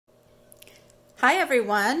Hi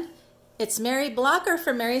everyone, it's Mary Blocker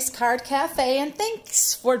from Mary's Card Cafe, and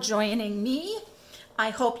thanks for joining me. I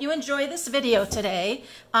hope you enjoy this video today.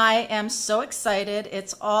 I am so excited.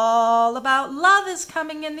 It's all about love is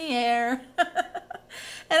coming in the air. And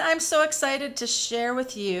I'm so excited to share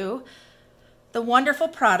with you the wonderful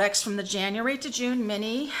products from the January to June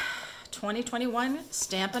Mini 2021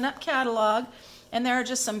 Stampin' Up! Catalog. And there are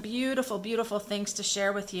just some beautiful, beautiful things to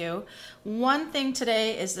share with you. One thing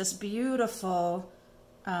today is this beautiful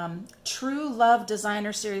True Love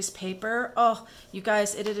Designer Series paper. Oh, you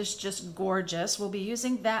guys, it is just gorgeous. We'll be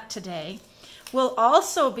using that today. We'll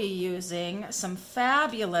also be using some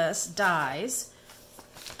fabulous dies.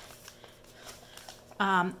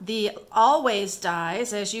 The Always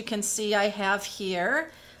dies, as you can see, I have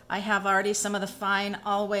here. I have already some of the fine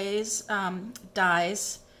Always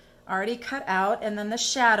dies already cut out, and then the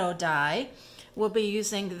shadow die. We'll be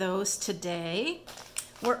using those today.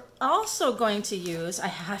 We're also going to use, I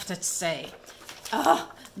have to say,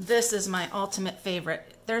 oh, this is my ultimate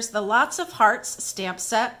favorite. There's the Lots of Hearts stamp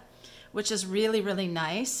set, which is really, really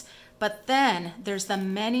nice. But then there's the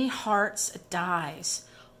Many Hearts dies.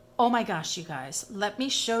 Oh my gosh, you guys, let me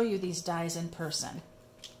show you these dies in person.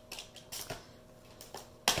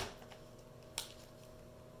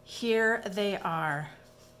 Here they are.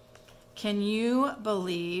 Can you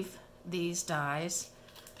believe these dies?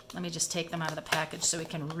 Let me just take them out of the package so we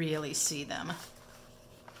can really see them.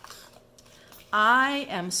 I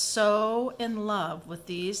am so in love with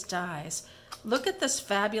these dies. Look at this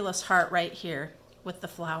fabulous heart right here with the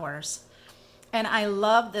flowers. And I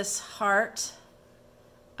love this heart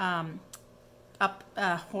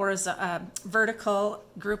vertical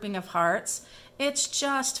grouping of hearts. It's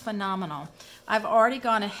just phenomenal. I've already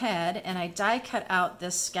gone ahead and I die cut out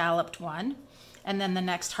this scalloped one, and then the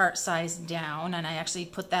next heart size down, and I actually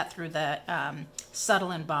put that through the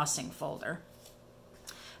subtle embossing folder.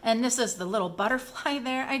 And this is the little butterfly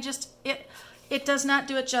there. It does not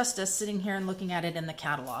do it justice sitting here and looking at it in the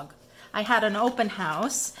catalog. I had an open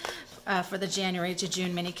house for the January to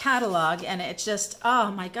June mini catalog, and it just, oh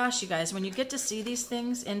my gosh, you guys, when you get to see these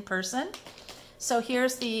things in person. So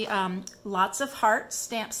here's the Lots of Hearts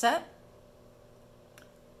stamp set.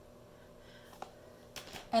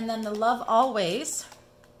 And then the Love Always,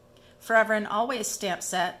 Forever and Always stamp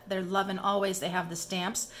set. They're Love and Always, they have the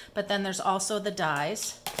stamps, but then there's also the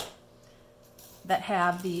dies that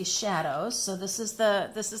have the shadows. So this is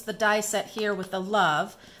the die set here with the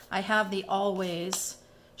Love. I have the Always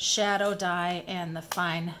shadow die and the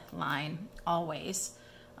fine line Always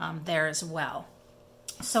there as well.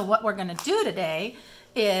 So what we're going to do today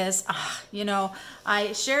is, you know,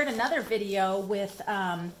 I shared another video with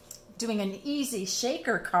doing an easy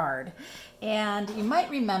shaker card. And you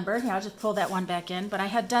might remember, here, I'll just pull that one back in, but I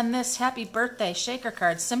had done this happy birthday shaker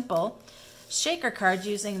card, simple shaker card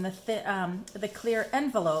using the clear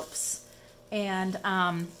envelopes. And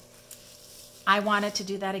I wanted to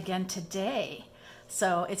do that again today.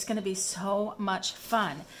 So it's going to be so much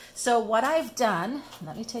fun. So what I've done,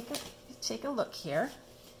 let me take a look here,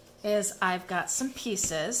 is I've got some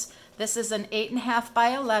pieces. This is an 8.5 by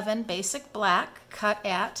 11 basic black cut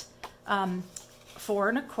at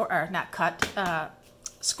 4 1/4, not cut,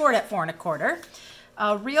 scored at 4 1/4.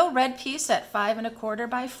 A real red piece at 5 1/4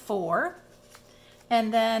 by 4.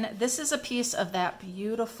 And then this is a piece of that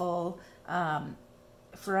beautiful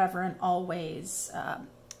Forever and Always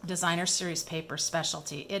Designer Series paper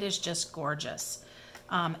specialty. It is just gorgeous.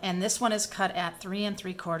 And this one is cut at 3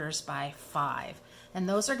 3/4 by 5. And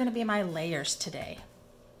those are going to be my layers today.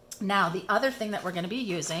 Now, the other thing that we're going to be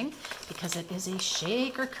using, because it is a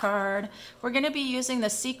shaker card, we're going to be using the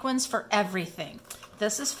Sequins for Everything.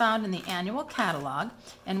 This is found in the annual catalog,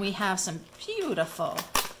 and we have some beautiful,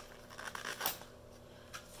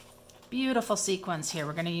 beautiful sequins here.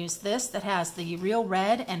 We're going to use this that has the real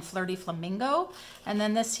red and flirty flamingo, and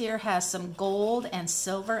then this here has some gold and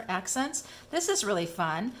silver accents. This is really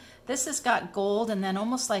fun. This has got gold and then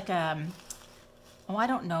almost like oh, I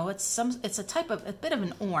don't know, it's a type of, a bit of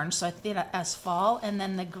an orange, so I think as fall, and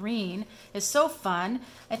then the green is so fun.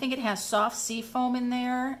 I think it has soft sea foam in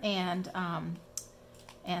there, and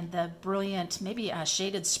the brilliant, maybe a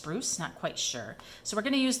shaded spruce, not quite sure. So we're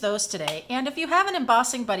going to use those today. And if you have an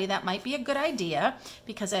embossing buddy, that might be a good idea,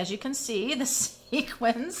 because as you can see, the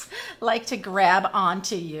sequins like to grab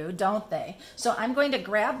onto you, don't they? So I'm going to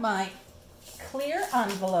grab my clear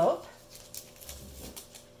envelope,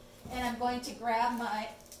 and I'm going to grab my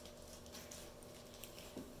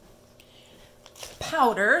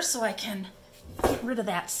powder so I can get rid of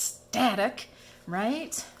that static,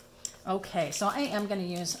 right? Okay, so I am going to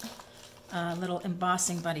use a little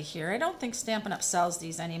embossing buddy here. I don't think Stampin' Up! Sells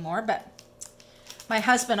these anymore, but My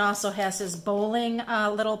husband also has his bowling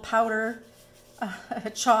little powder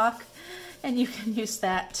chalk, and you can use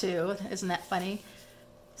that too. Isn't that funny?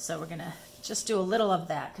 So we're gonna just do a little of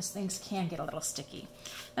that because things can get a little sticky.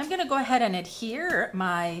 I'm gonna go ahead and adhere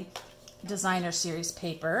my designer series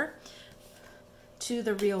paper to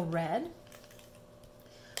the real red.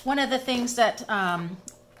 One of the things that I'm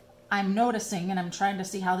noticing, and I'm trying to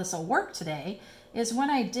see how this will work today, is when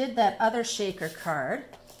I did that other shaker card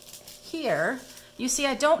here, you see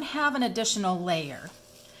I don't have an additional layer.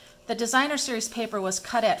 The designer series paper was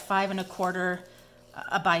cut at 5 1/4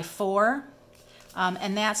 by 4,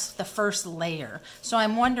 and that's the first layer. So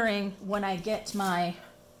I'm wondering when I get my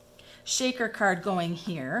shaker card going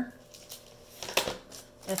here,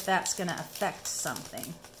 if that's going to affect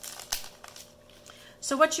something.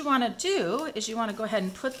 So what you want to do is you want to go ahead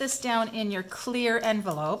and put this down in your clear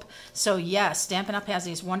envelope. So yes, Stampin' Up! Has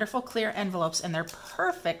these wonderful clear envelopes, and they're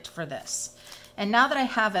perfect for this. And now that I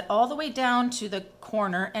have it all the way down to the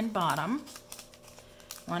corner and bottom,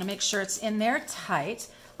 I want to make sure it's in there tight.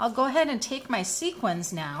 I'll go ahead and take my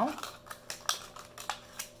sequins now,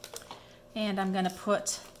 and I'm going to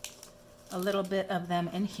put a little bit of them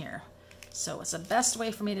in here. So it's the best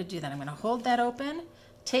way for me to do that. I'm going to hold that open,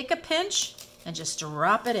 take a pinch, and just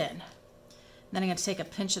drop it in. Then I'm going to take a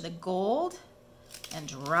pinch of the gold and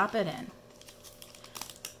drop it in.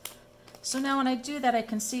 So now when I do that, I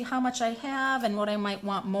can see how much I have and what I might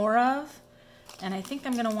want more of. And I think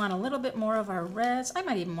I'm going to want a little bit more of our reds. I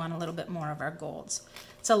might even want a little bit more of our golds.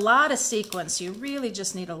 It's a lot of sequins, so you really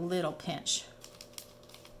just need a little pinch.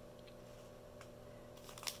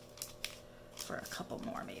 For a couple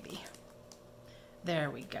more maybe.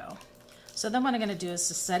 There we go. So then what I'm going to do is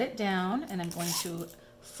to set it down, and I'm going to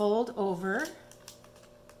fold over.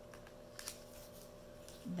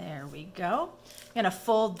 There we go. I'm going to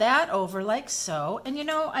fold that over like so. And you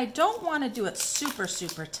know, I don't want to do it super,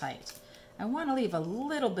 super tight. I want to leave a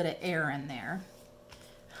little bit of air in there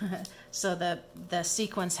so the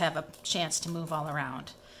sequins have a chance to move all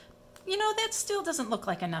around. You know, that still doesn't look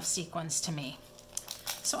like enough sequins to me.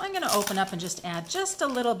 So I'm going to open up and just add just a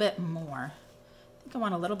little bit more. I think I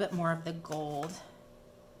want a little bit more of the gold.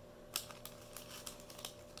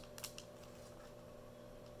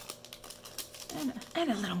 And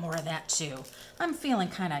a little more of that too. I'm feeling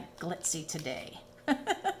kind of glitzy today.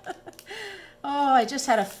 Oh, I just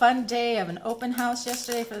had a fun day of an open house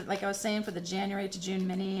yesterday, for, like I was saying, for the January to June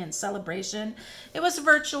mini and celebration. It was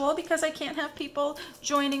virtual because I can't have people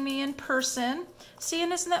joining me in person. See,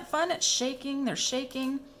 and isn't that fun? It's shaking, they're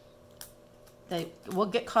shaking. They will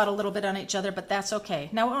get caught a little bit on each other, but that's okay.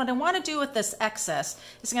 Now what I want to do with this excess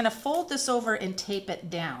is I'm going to fold this over and tape it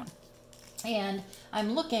down. And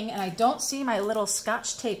I'm looking and I don't see my little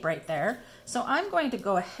Scotch tape right there. So I'm going to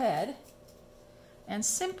go ahead and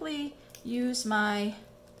simply use my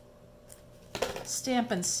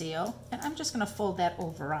Stampin' Seal, and I'm just going to fold that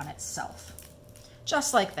over on itself.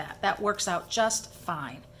 Just like that. That works out just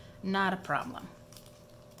fine. Not a problem.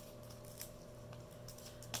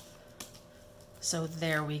 So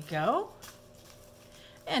there we go.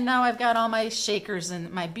 And now I've got all my shakers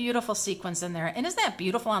and my beautiful sequins in there. And isn't that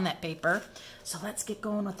beautiful on that paper? So let's get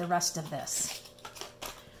going with the rest of this.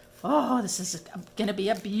 Oh, this is going to be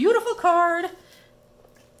a beautiful card.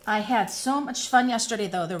 I had so much fun yesterday,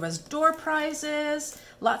 though. There was door prizes.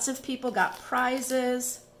 Lots of people got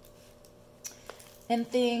prizes and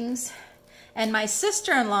things. And my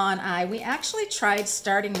sister-in-law and I, we actually tried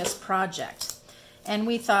starting this project. And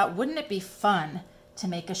we thought, wouldn't it be fun to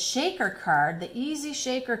make a shaker card, the easy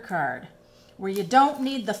shaker card, where you don't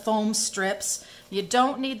need the foam strips, you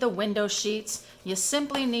don't need the window sheets, you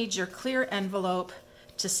simply need your clear envelope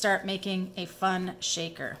to start making a fun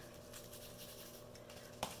shaker.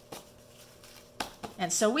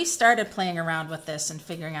 And so we started playing around with this and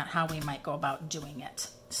figuring out how we might go about doing it.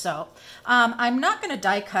 So I'm not going to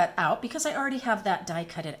die cut out because I already have that die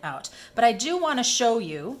cut it out. But I do want to show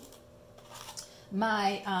you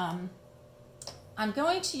my, I'm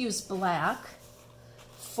going to use black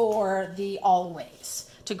for the always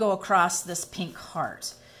to go across this pink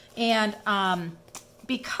heart. And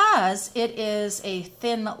because it is a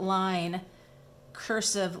thin line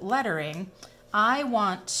cursive lettering, I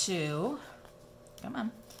want to, come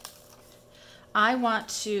on, I want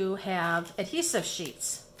to have adhesive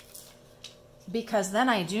sheets because then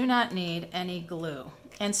I do not need any glue.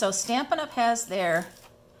 And so Stampin' Up! Has their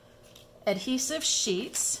adhesive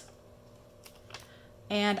sheets,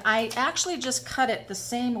 and I actually just cut it the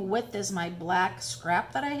same width as my black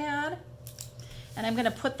scrap that I had, and I'm going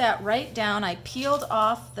to put that right down. I peeled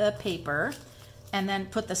off the paper and then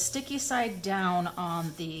put the sticky side down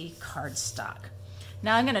on the cardstock.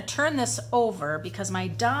 Now I'm going to turn this over because my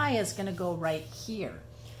die is going to go right here.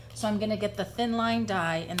 So I'm going to get the thin line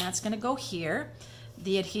die, and that's going to go here.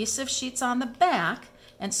 The adhesive sheet's on the back,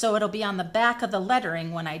 and so it'll be on the back of the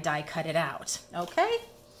lettering when I die cut it out. Okay?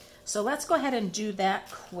 So let's go ahead and do that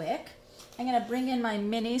quick. I'm going to bring in my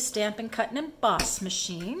mini Stampin' Cut and Emboss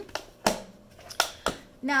machine.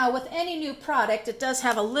 Now, with any new product, it does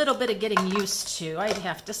have a little bit of getting used to, I'd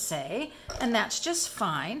have to say, and that's just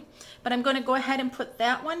fine. But I'm going to go ahead and put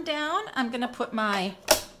that one down. I'm going to put my,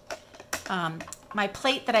 my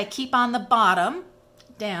plate that I keep on the bottom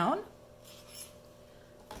down.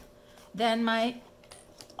 Then my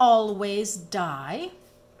always die.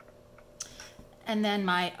 And then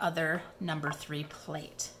my other number 3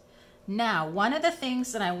 plate. Now, one of the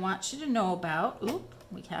things that I want you to know about, oop,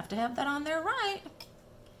 we have to have that on there right,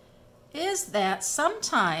 is that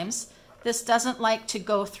sometimes this doesn't like to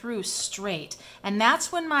go through straight. And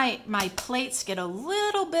that's when my plates get a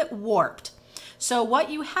little bit warped. So what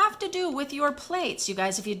you have to do with your plates, you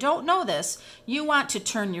guys, if you don't know this, you want to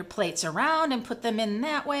turn your plates around and put them in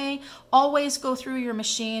that way. Always go through your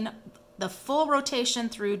machine the full rotation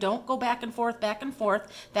through. Don't go back and forth, back and forth.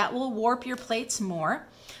 That will warp your plates more.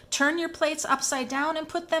 Turn your plates upside down and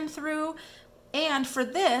put them through. And for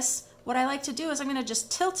this, what I like to do is I'm going to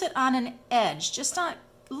just tilt it on an edge, just on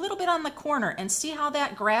a little bit on the corner, and see how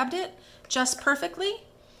that grabbed it just perfectly.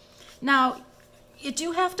 Now, you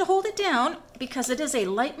do have to hold it down because it is a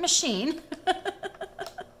light machine.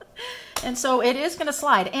 And so it is going to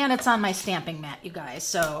slide, and it's on my stamping mat, you guys.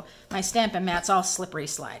 So my stamping mat's all slippery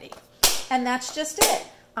slidey. And that's just it.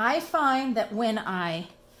 I find that when I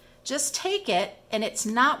just take it and it's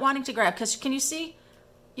not wanting to grab, because can you see?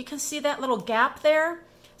 You can see that little gap there?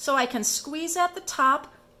 So I can squeeze at the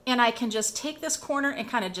top, and I can just take this corner and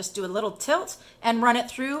kind of just do a little tilt and run it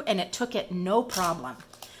through, and it took it no problem.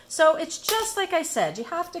 So it's just like I said, you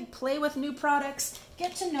have to play with new products,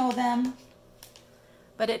 get to know them.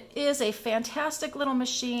 But it is a fantastic little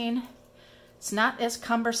machine. It's not as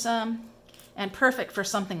cumbersome and perfect for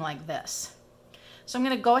something like this. So I'm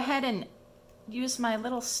going to go ahead and use my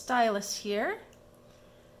little stylus here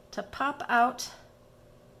to pop out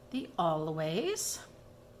the always.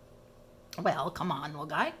 Well, come on, little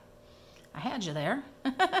guy. I had you there.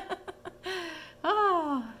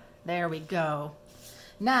 Oh, there we go.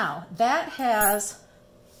 Now, that has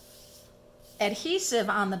adhesive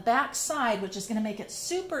on the back side, which is going to make it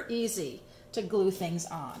super easy to glue things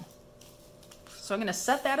on. So I'm going to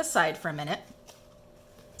set that aside for a minute.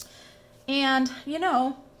 And, you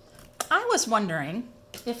know, I was wondering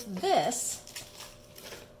if this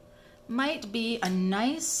might be a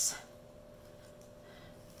nice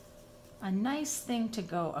thing to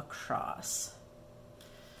go across.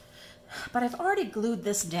 But I've already glued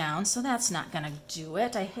this down, so that's not going to do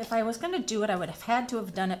it. If I was going to do it, I would have had to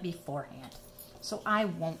have done it beforehand. So I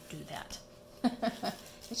won't do that.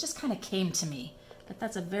 It just kind of came to me. But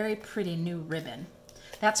that's a very pretty new ribbon.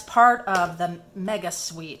 That's part of the mega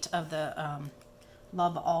suite of the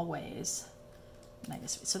Love Always mega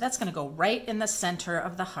suite. So that's going to go right in the center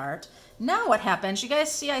of the heart. Now what happens, you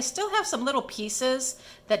guys see I still have some little pieces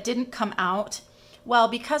that didn't come out. Well,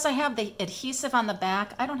 because I have the adhesive on the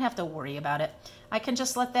back, I don't have to worry about it. I can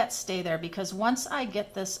just let that stay there because once I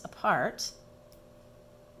get this apart,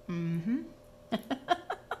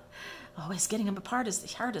 always getting them apart is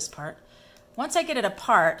the hardest part. Once I get it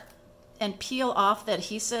apart and peel off the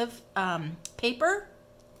adhesive paper,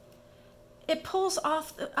 it pulls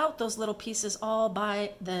out those little pieces all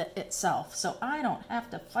by itself. So I don't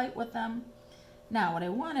have to fight with them. Now what I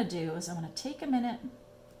want to do is I want to take a minute,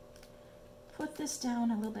 put this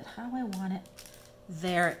down a little bit how I want it.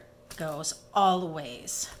 There it goes,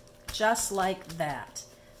 always. Just like that.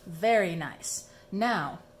 Very nice.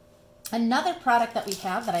 Now, another product that we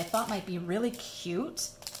have that I thought might be really cute.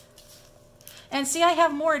 And see, I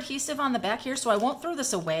have more adhesive on the back here, so I won't throw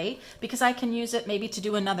this away because I can use it maybe to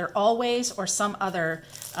do another always or some other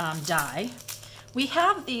die. We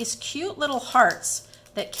have these cute little hearts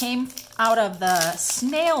that came out of the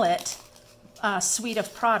Snail It suite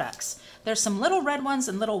of products. There's some little red ones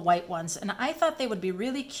and little white ones, and I thought they would be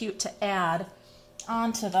really cute to add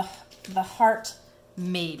onto the heart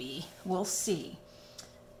maybe. We'll see.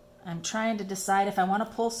 I'm trying to decide if I want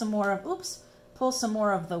to pull some more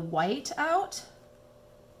of the white out.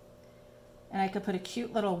 And I could put a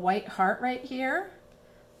cute little white heart right here.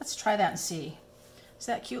 Let's try that and see. Is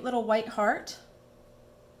that cute little white heart?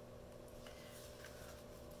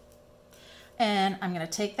 And I'm going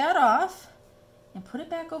to take that off and put it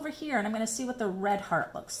back over here, and I'm going to see what the red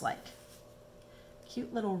heart looks like.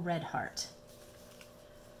 Cute little red heart.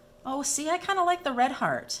 Oh, see, I kind of like the red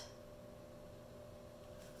heart.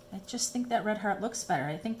 I just think that red heart looks better.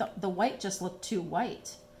 I think the white just looked too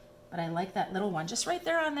white, but I like that little one just right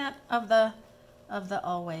there on that of the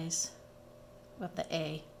always with the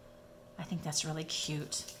A. I think that's really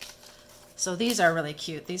cute. So these are really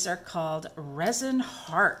cute. These are called Resin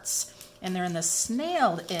Hearts, and they're in the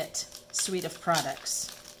Snail It suite of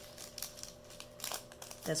products.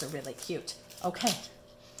 Those are really cute. Okay,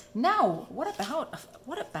 now what about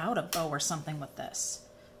a bow or something with this?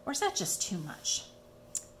 Or is that just too much?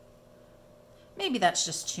 Maybe that's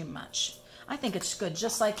just too much. I think it's good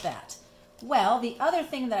just like that. Well, the other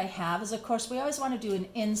thing that I have is, of course, we always want to do an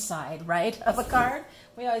inside, right, of a card.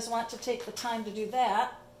 We always want to take the time to do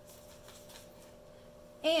that.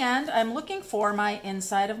 And I'm looking for my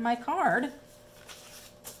inside of my card.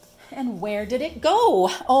 And where did it go?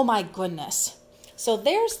 Oh my goodness. So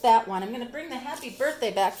there's that one. I'm going to bring the happy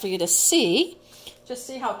birthday back for you to see. Just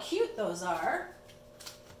see how cute those are.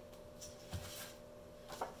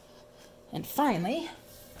 And finally,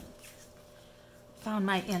 found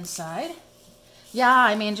my inside. Yeah,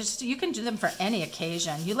 I mean, just you can do them for any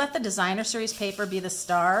occasion. You let the designer series paper be the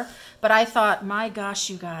star, but I thought, my gosh,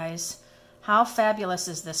 you guys, how fabulous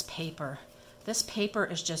is this paper? This paper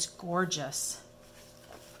is just gorgeous.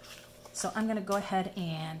 So I'm going to go ahead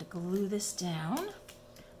and glue this down.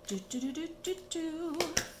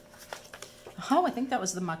 Oh, I think that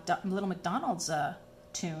was the Little McDonald's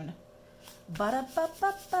tune.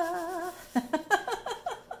 Ba-da-ba-ba-ba.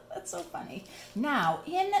 That's so funny. Now,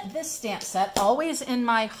 in this stamp set, Always in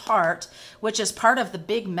My Heart, which is part of the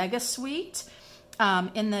big mega suite,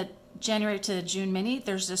 in the January to June mini,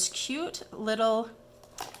 there's this cute little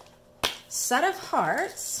set of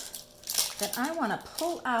hearts that I want to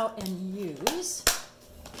pull out and use.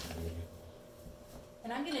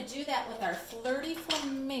 And I'm going to do that with our Flirty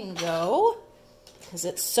Flamingo because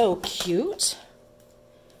it's so cute.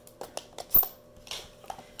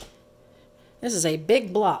 This is a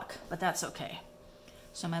big block, but that's okay.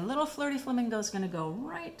 So my little Flirty Flamingo is going to go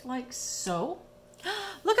right like so.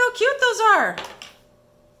 Look how cute those are.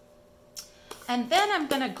 And then I'm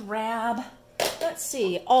going to grab, let's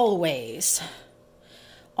see, Always.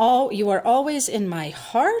 You are always in my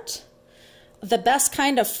heart. The best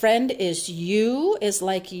kind of friend is you, is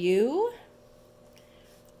like you.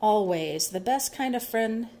 Always. The best kind of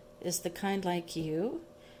friend is the kind like you.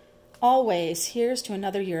 Always. Here's to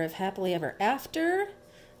another year of happily ever after.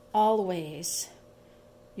 Always.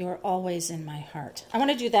 You're always in my heart. I want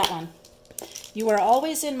to do that one. You are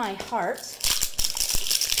always in my heart.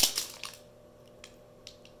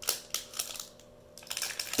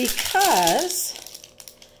 Because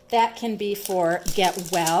that can be for get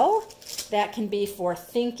well. That can be for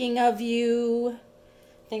thinking of you.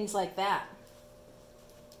 Things like that.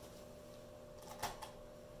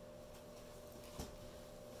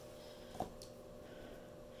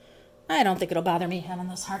 I don't think it'll bother me having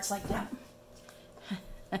those hearts like that.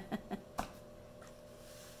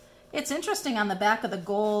 It's interesting on the back of the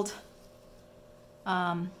gold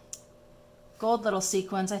little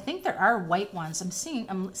sequins. I think there are white ones. I'm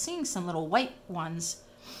seeing some little white ones,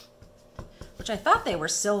 which I thought they were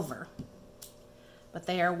silver, but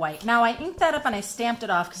they are white. Now I inked that up and I stamped it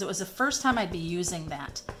off because it was the first time I'd be using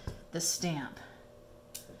this stamp.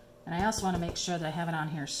 And I also want to make sure that I have it on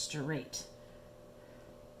here straight.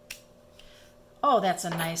 Oh, that's a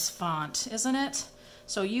nice font, isn't it?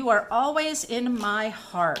 So you are always in my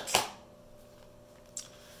heart.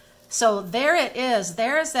 So there it is.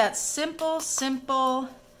 There's that simple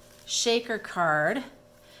shaker card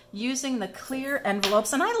using the clear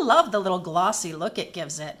envelopes. And I love the little glossy look it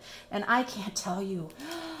gives it. And I can't tell you,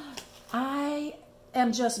 I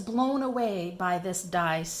am just blown away by this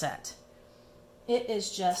die set. It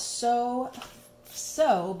is just so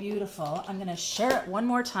beautiful. I'm going to share it one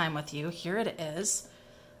more time with you. Here it is.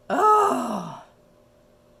 Oh!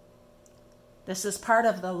 This is part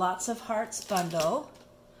of the Lots of Hearts bundle.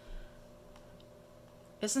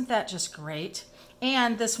 Isn't that just great?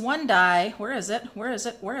 And this one die, where is it? Where is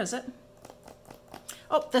it? Where is it?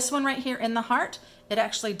 Oh, this one right here in the heart, it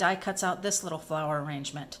actually die cuts out this little flower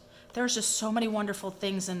arrangement. There's just so many wonderful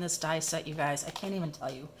things in this die set, you guys. I can't even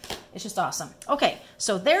tell you. It's just awesome. Okay,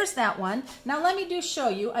 so there's that one. Now let me show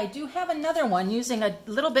you. I do have another one using a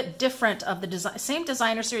little bit different of the same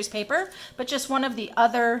designer series paper, but just one of the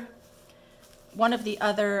other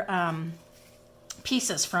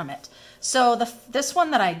pieces from it. So this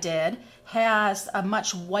one that I did has a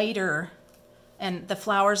much whiter, and the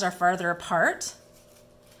flowers are farther apart,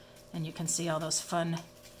 and you can see all those fun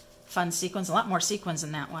sequins, a lot more sequins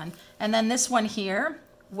in that one. And then this one here,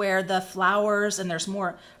 where the flowers and there's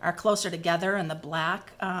more are closer together, and the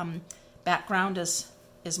black background is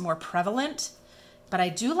more prevalent. But I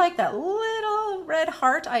do like that little red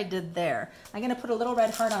heart I did there. I'm going to put a little red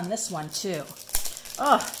heart on this one too.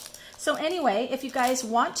 Oh, so anyway, if you guys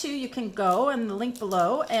want to, you can go in the link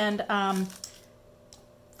below, and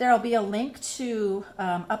there'll be a link to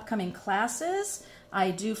upcoming classes. I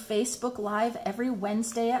do Facebook Live every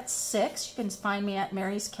Wednesday at 6. You can find me at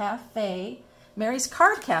Mary's Card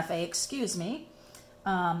Cafe, excuse me,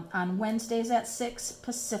 on Wednesdays at 6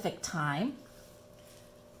 Pacific time.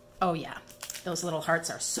 Oh yeah, those little hearts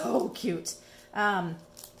are so cute.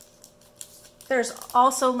 There's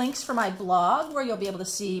also links for my blog where you'll be able to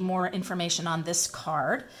see more information on this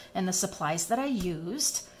card and the supplies that I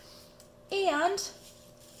used. And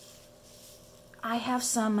I have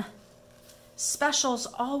some specials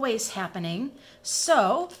always happening.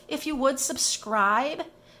 So if you would subscribe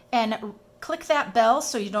and click that bell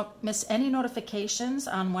so you don't miss any notifications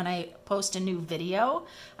on when I post a new video.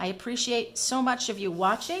 I appreciate so much of you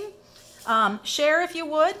watching. Share if you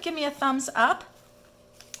would, give me a thumbs up,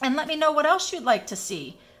 and let me know what else you'd like to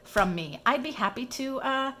see from me. I'd be happy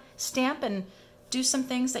to stamp and do some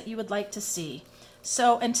things that you would like to see.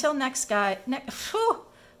 So until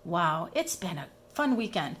wow, it's been a fun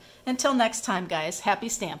weekend. Until next time, guys, happy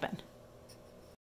stamping.